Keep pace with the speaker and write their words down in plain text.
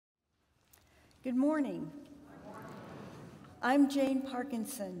Good morning. I'm Jane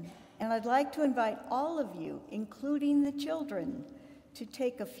Parkinson, and I'd like to invite all of you, including the children, to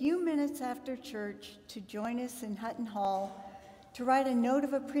take a few minutes after church to join us in Hutton Hall to write a note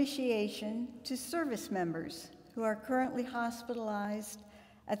of appreciation to service members who are currently hospitalized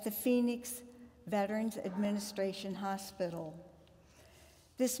at the Phoenix Veterans Administration Hospital.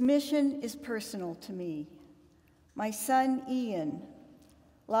 This mission is personal to me. My son, Ian,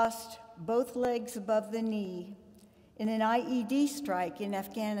 lost both legs above the knee in an IED strike in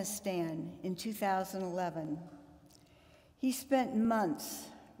Afghanistan in 2011. He spent months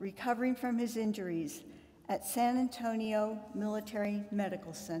recovering from his injuries at San Antonio Military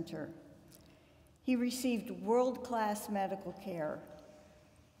Medical Center. He received world-class medical care,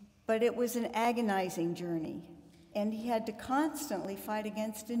 but it was an agonizing journey, and he had to constantly fight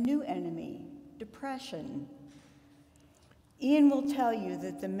against a new enemy, depression. Ian will tell you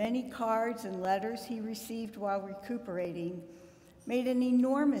that the many cards and letters he received while recuperating made an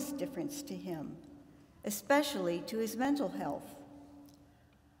enormous difference to him, especially to his mental health.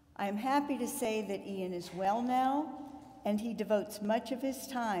 I am happy to say that Ian is well now, and he devotes much of his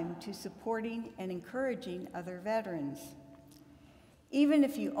time to supporting and encouraging other veterans. Even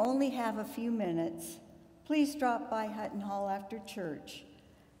if you only have a few minutes, please drop by Hutton Hall after church.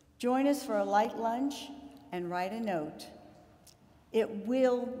 Join us for a light lunch and write a note. It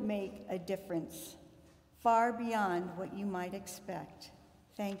will make a difference, far beyond what you might expect.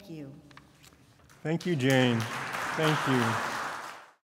 Thank you. Thank you, Jane. Thank you.